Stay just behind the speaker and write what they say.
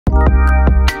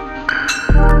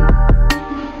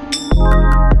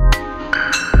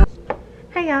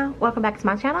y'all, welcome back to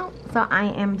my channel. So I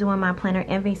am doing my Planner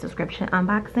Envy subscription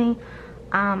unboxing.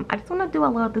 I just want to do a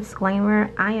little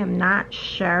disclaimer. I am not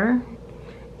sure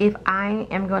if I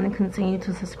am going to continue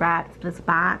to subscribe to this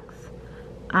box.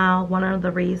 One of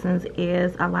the reasons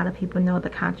is a lot of people know the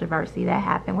controversy that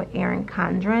happened with Erin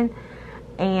Condren,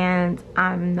 and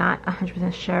I'm not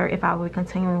 100% sure if I will be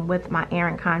continuing with my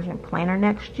Erin Condren planner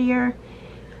next year.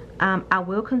 I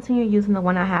will continue using the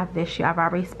one I have this year. I've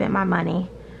already spent my money.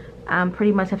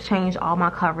 Pretty much have changed all my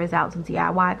covers out to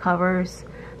DIY covers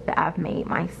that I've made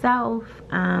myself.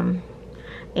 And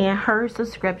her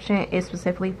subscription is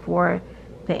specifically for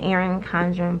the Erin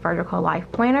Condren Vertical Life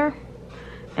Planner.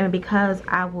 And because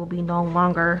I will be no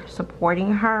longer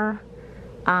supporting her,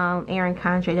 Erin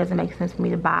Condren, it doesn't make sense for me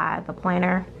to buy the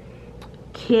planner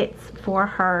kits for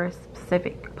her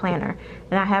specific planner.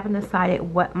 And I haven't decided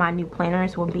what my new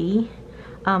planners will be.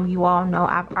 You all know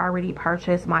I've already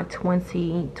purchased my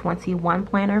 2021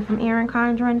 planner from Erin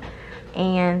Condren,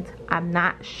 and I'm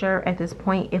not sure at this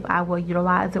point if I will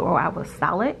utilize it or I will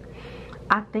sell it.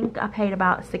 I think I paid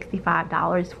about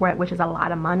 $65 for it, which is a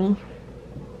lot of money.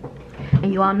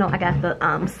 And you all know I got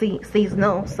the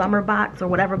seasonal summer box or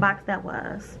whatever box that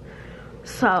was.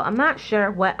 So I'm not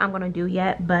sure what I'm going to do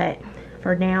yet, but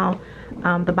for now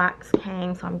the box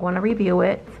came, so I'm going to review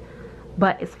it.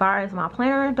 But as far as my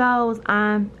planner goes,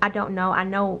 I don't know. I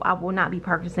know I will not be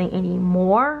purchasing any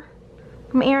more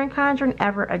from Erin Condren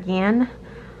ever again.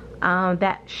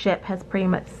 That ship has pretty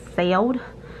much sailed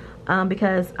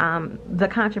because the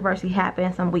controversy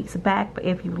happened some weeks back. But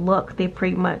if you look, they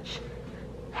pretty much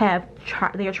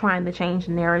they're trying to change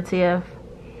the narrative.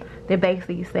 They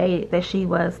basically say that she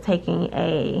was taking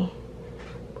a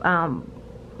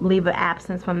leave of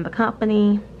absence from the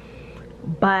company,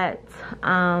 but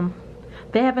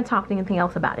they haven't talked anything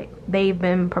else about it. They've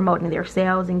been promoting their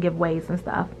sales and giveaways and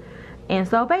stuff. And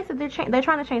so basically they're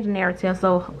trying to change the narrative,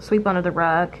 so sweep under the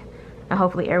rug and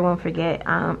hopefully everyone forget.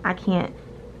 I can't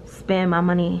spend my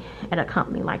money at a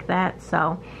company like that.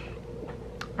 So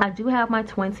I do have my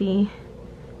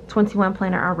 2021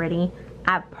 planner already.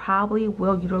 I probably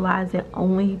will utilize it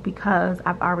only because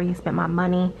I've already spent my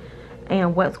money.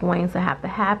 And what's going to have to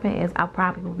happen is I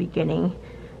probably will be getting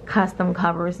custom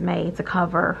covers made to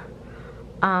cover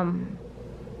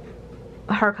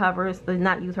her covers, to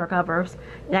not use her covers.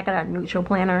 And I got a neutral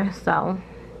planner, so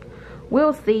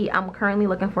we'll see. I'm currently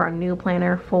looking for a new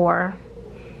planner for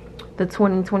the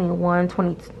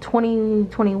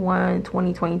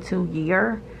 2021-2022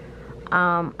 year.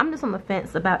 I'm just on the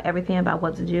fence about everything about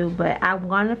what to do, but I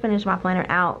want to finish my planner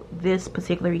out this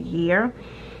particular year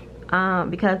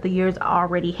because the year's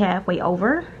already halfway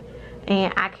over,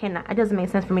 and I cannot, it doesn't make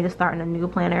sense for me to start in a new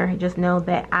planner. Just know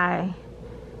that I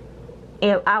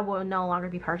will no longer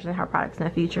be purchasing her products in the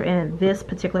future. And this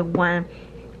particular one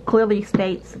clearly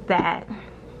states that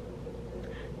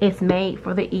it's made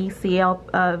for the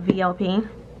VLP.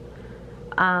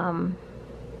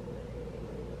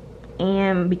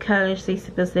 And because she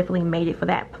specifically made it for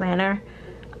that planner,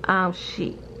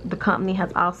 the company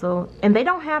has also, and they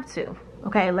don't have to,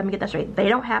 okay, let me get that straight, they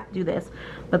don't have to do this,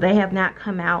 but they have not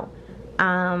come out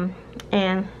and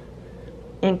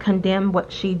condemn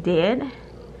what she did.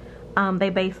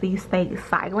 They basically stayed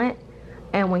silent,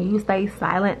 and when you stay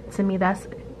silent, to me that's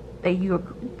that you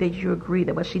agree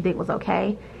that what she did was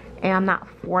okay, and I'm not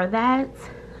for that.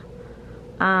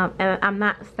 And I'm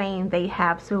not saying they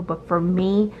have to, but for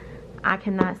me, I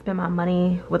cannot spend my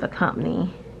money with a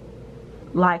company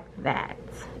like that,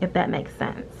 if that makes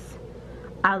sense.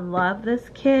 I love this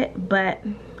kit, but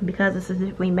because it's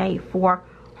specifically made for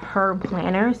her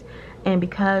planners, and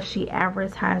because she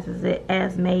advertises it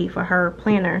as made for her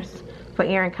planners, for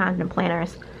Erin Condren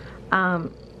planners,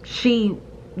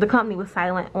 the company was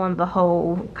silent on the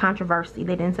whole controversy.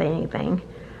 They didn't say anything,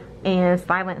 and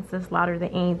silence is louder than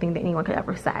anything that anyone could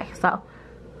ever say. So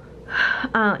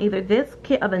either this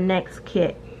kit or the next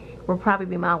kit will probably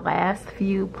be my last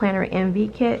few Planner Envy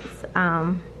kits,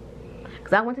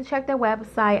 because I went to check their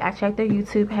website, I checked their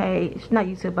YouTube page, not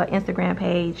YouTube, but Instagram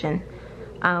page and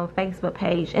Facebook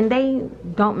page, and they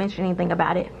don't mention anything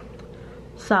about it.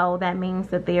 So that means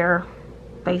that they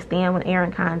stand with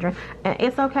Erin Condren, and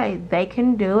it's okay, they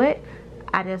can do it.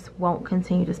 I just won't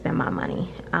continue to spend my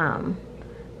money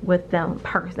with them.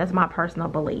 That's my personal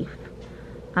belief.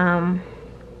 And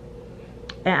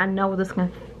I know this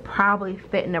can probably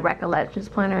fit in the Recollections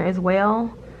planner as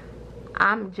well.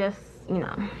 I'm just, you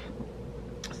know,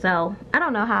 so I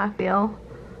don't know how I feel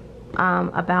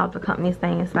about the company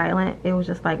staying silent. It was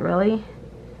just like, really?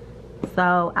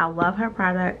 So I love her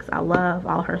products, I love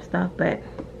all her stuff, but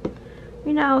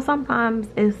you know, sometimes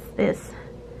it's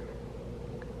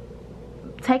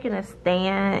taking a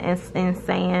stand and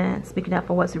saying, speaking up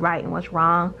for what's right and what's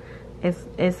wrong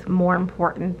is more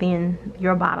important than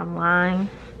your bottom line.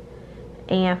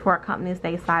 And for a company to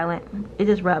stay silent, it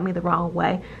just rubbed me the wrong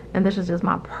way. And this is just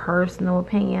my personal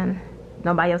opinion,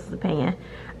 nobody else's opinion.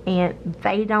 And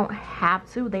they don't have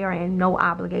to, they are in no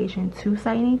obligation to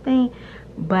say anything,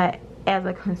 but as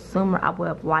a consumer I would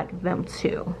have liked them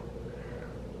to.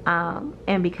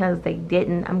 And because they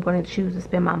didn't, I'm going to choose to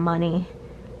spend my money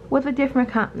with a different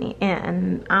company,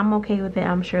 and I'm okay with it.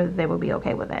 I'm sure that they will be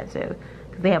okay with that too,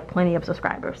 because they have plenty of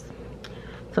subscribers.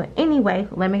 So anyway,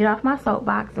 let me get off my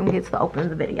soapbox and get to the opening of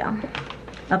the video,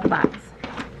 of the box.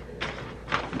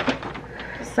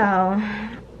 So,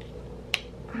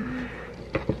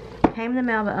 came in the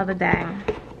mail the other day,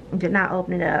 did not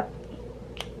open it up.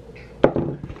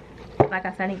 Like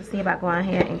I said, I need to see about going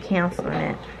ahead and canceling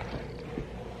it.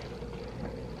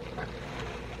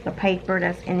 The paper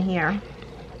that's in here.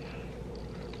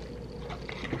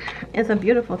 It's a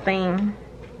beautiful thing.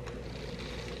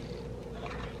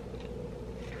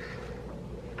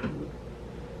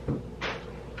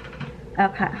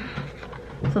 Okay,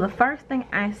 so the first thing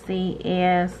I see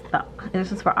is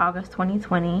this is for August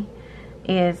 2020,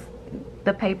 is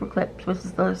the paper clips, which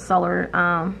is the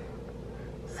solar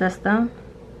system,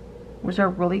 which are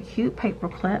really cute paper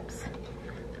clips.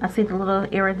 I see the little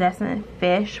iridescent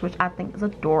fish, which I think is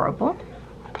adorable.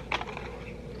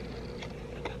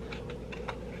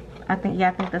 I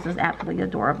think this is absolutely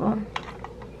adorable.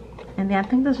 And then I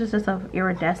think this is just an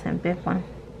iridescent big one.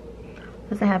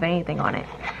 Doesn't have anything on it.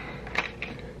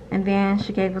 And then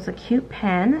she gave us a cute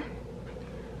pen,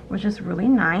 which is really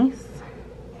nice.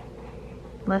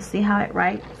 Let's see how it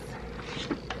writes.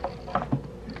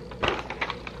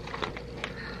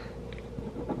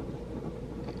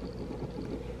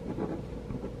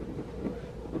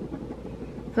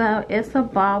 So it's a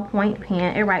ballpoint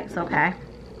pen. It writes okay.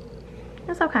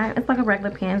 It's okay. It's like a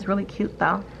regular pen. It's really cute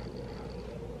though.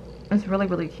 It's really,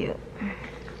 really cute.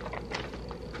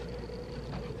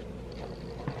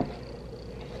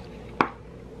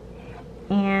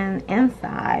 And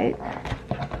inside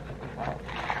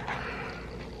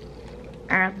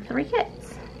are the 3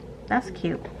 kits. That's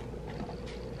cute.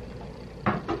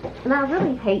 And I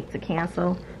really hate to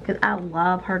cancel because I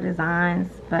love her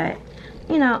designs, but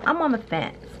you know, I'm on the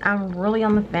fence. I'm really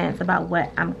on the fence about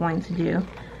what I'm going to do.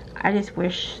 I just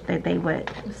wish that they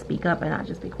would speak up and not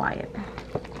just be quiet.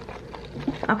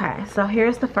 Okay, so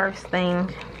here's the first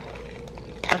thing,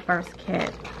 the first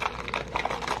kit.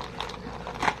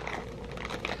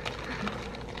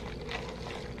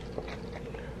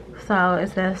 So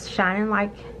it says, shining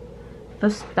like the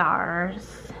stars,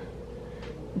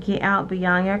 get out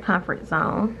beyond your comfort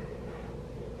zone.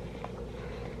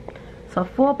 So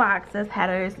full boxes,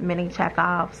 headers, mini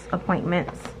checkoffs,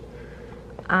 appointments,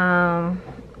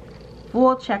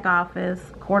 full checkoff is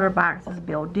quarter boxes,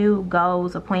 bill due,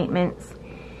 goals, appointments,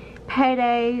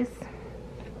 paydays,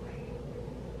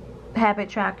 habit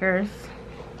trackers,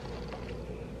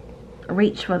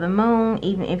 reach for the moon,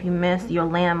 even if you miss, you'll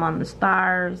land on the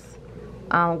stars,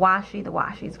 washi, the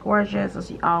washi's gorgeous as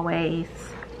she always.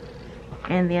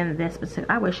 And then this specific,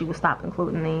 I wish you would stop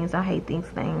including these. I hate these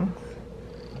things.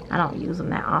 I don't use them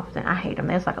that often. I hate them.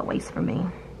 It's like a waste for me.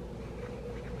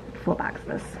 Full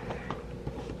boxes.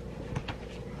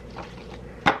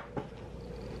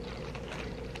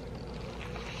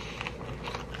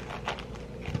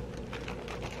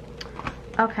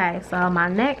 Okay, so my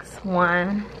next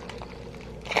one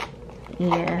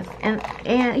is,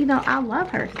 and you know, I love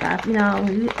her stuff. You know,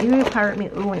 you've heard me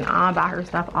ooh and ah about her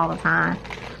stuff all the time.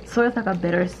 So it's like a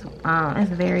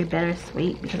it's very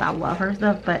bittersweet because I love her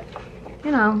stuff, but you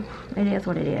know, it is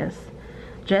what it is.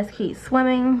 Just keep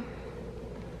swimming.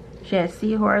 She has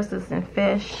seahorses and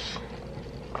fish.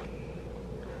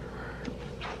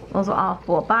 Those are all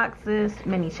full boxes,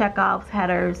 mini checkoffs,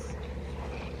 headers.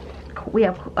 We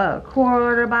have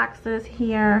quarter boxes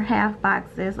here, half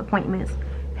boxes, appointments,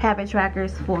 habit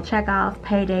trackers, full checkoffs,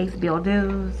 paydays, bill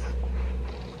dues.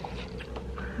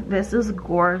 This is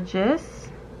gorgeous.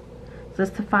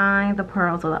 Just to find the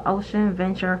pearls of the ocean,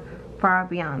 venture far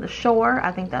beyond the shore.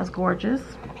 I think that's gorgeous.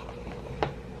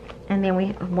 And then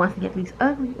we once get these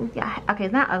ugly, okay,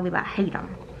 it's not ugly, but I hate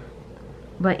them.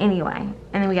 But anyway,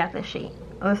 and then we got this sheet.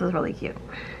 Oh, this is really cute.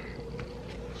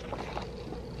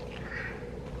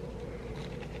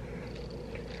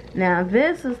 Now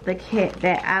this is the kit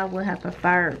that I would have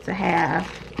preferred to have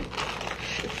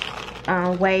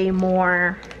way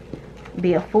more,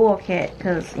 be a full kit,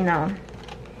 because you know,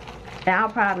 I'll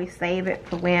probably save it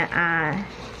for when I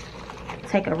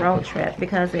take a road trip,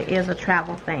 because it is a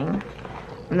travel thing.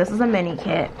 And this is a mini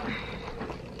kit.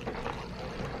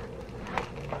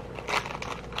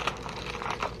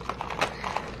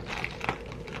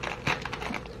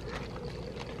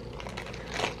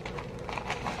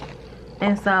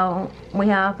 And so we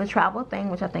have the travel thing,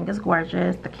 which I think is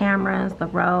gorgeous. The cameras, the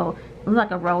road. It looks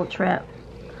like a road trip.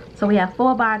 So we have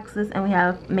full boxes, and we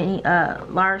have many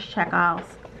large checkoffs,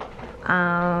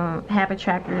 habit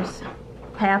trackers,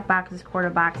 half boxes, quarter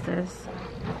boxes,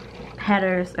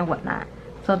 headers, and whatnot.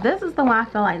 So this is the one I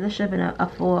feel like this should have been a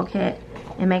full kit,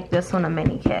 and make this one a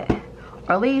mini kit.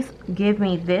 Or at least give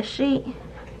me this sheet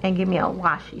and give me a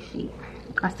washi sheet.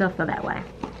 I still feel that way.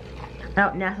 I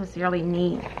don't necessarily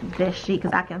need this sheet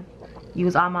because I can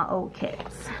use all my old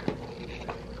kits.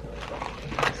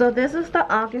 So this is the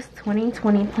August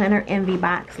 2020 Planner Envy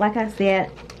box. Like I said,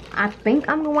 I think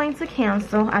I'm going to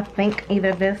cancel. I think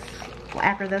either this,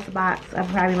 after this box, will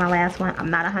probably be my last one. I'm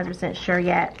not 100% sure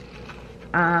yet.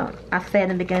 I said in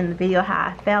the beginning of the video how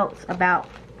I felt about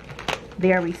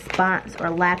their response or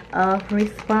lack of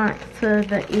response to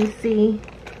the EC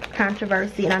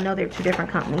controversy. And I know they're two different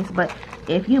companies, but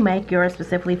if you make yours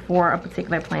specifically for a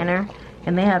particular planner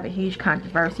and they have a huge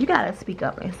controversy, you gotta speak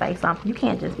up and say something. You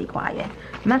can't just be quiet.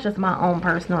 And that's just my own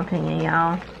personal opinion,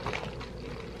 y'all.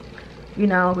 You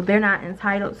know, they're not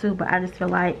entitled to, but I just feel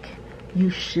like you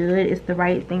should. It's the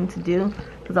right thing to do,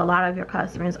 because a lot of your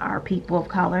customers are people of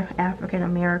color, African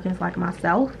Americans like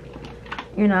myself,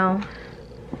 you know.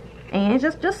 And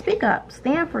just speak up,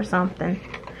 stand for something.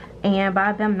 And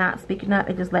by them not speaking up,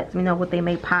 it just lets me know what they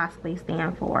may possibly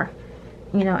stand for,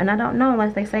 you know. And I don't know,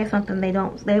 unless they say something, they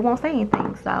won't say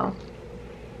anything. So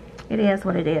it is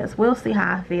what it is. We'll see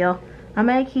how I feel. I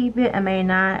may keep it, I may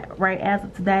not. Right as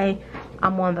of today,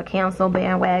 I'm on the cancel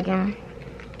bandwagon,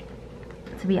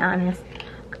 to be honest.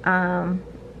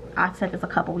 I said this a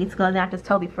couple weeks ago, and I just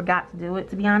totally forgot to do it,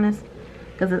 to be honest,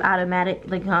 because it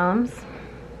automatically comes.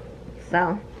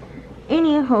 So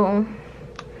anywho,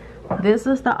 this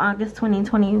is the August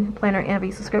 2020 Planner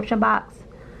Envy subscription box.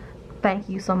 Thank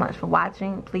you so much for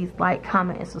watching. Please like,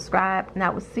 comment, and subscribe. And I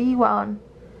will see you all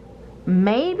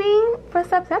maybe for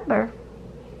September.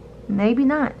 Maybe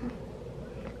not.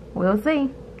 We'll see.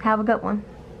 Have a good one.